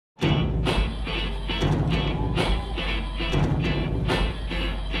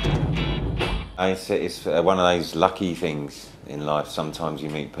It's one of those lucky things in life. Sometimes you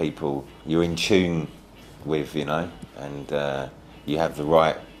meet people you're in tune with, you know, and you have the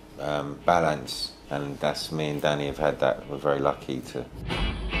right balance, and that's me and Danny have had that. We're very lucky to.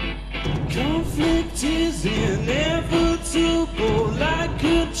 Conflict is inevitable, like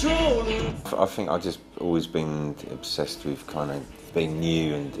controlling. I think I've just always been obsessed with kind of being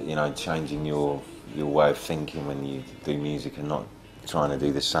new and, you know, changing your way of thinking when you do music and not trying to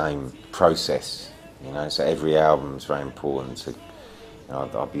do the same process, you know. So every album is very important. So, you know,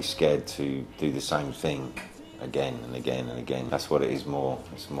 I'd be scared to do the same thing again and again and again. That's what it is more.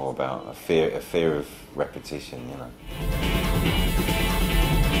 It's more about a fear of repetition, you know.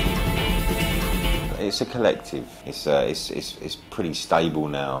 It's a collective. It's pretty stable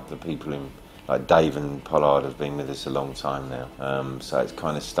now. The people in, like Dave and Pollard, have been with us a long time now, so it's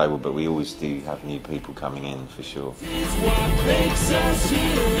kind of stable. But we always do have new people coming in for sure.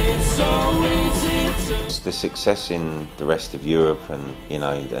 The success in the rest of Europe and, you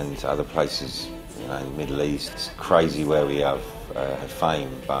know, and other places, you know, in the Middle East, it's crazy where we have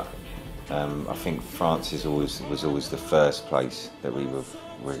fame. But I think France was always the first place that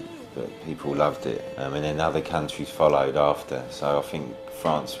that people loved it, and then other countries followed after. So I think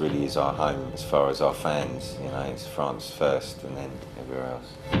France really is our home as far as our fans. You know, it's France first, and then everywhere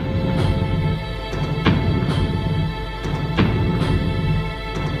else.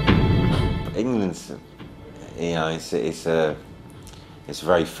 England's, you know, it's a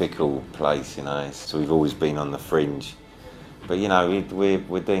very fickle place. You know, so we've always been on the fringe. But, you know,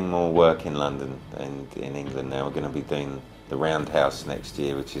 we're doing more work in London and in England now. We're going to be doing the Roundhouse next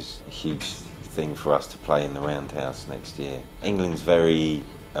year, which is a huge thing for us to play in the Roundhouse next year. England's very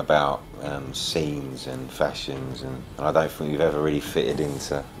about scenes and fashions, and I don't think we've ever really fitted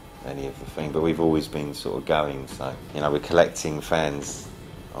into any of the thing, but we've always been sort of going, so, you know, we're collecting fans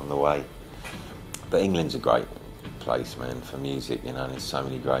on the way. But England's a great place, man, for music, you know, and there's so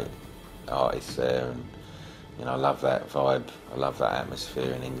many great artists there, and, you know, I love that vibe, I love that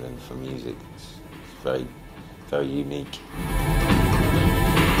atmosphere in England for music. It's very, very unique.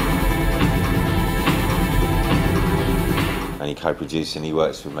 And he co-produced, and he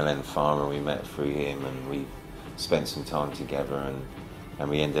works with Milan Farmer. We met through him, and we spent some time together, and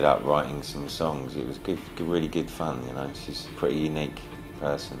we ended up writing some songs. It was good, really good fun, you know. She's a pretty unique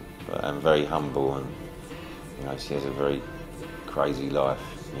person, and very humble, and, you know, she has a very crazy life.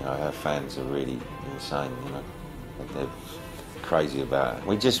 You know, her fans are really insane, you know. They're crazy about it.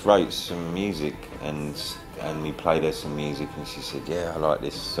 We just wrote some music, and we played her some music, and she said, yeah, I like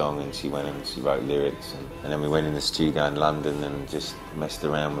this song, and she went and she wrote lyrics, and then we went in the studio in London and just messed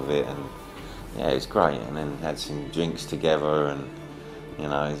around with it, and yeah, it was great, and then had some drinks together, and, you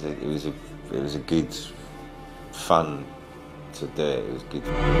know, it was a good fun to do it. It was good.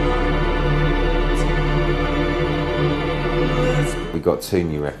 We got 2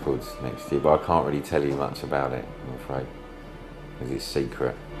 new records next year, but I can't really tell you much about it, I'm afraid, because it's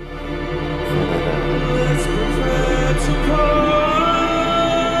secret.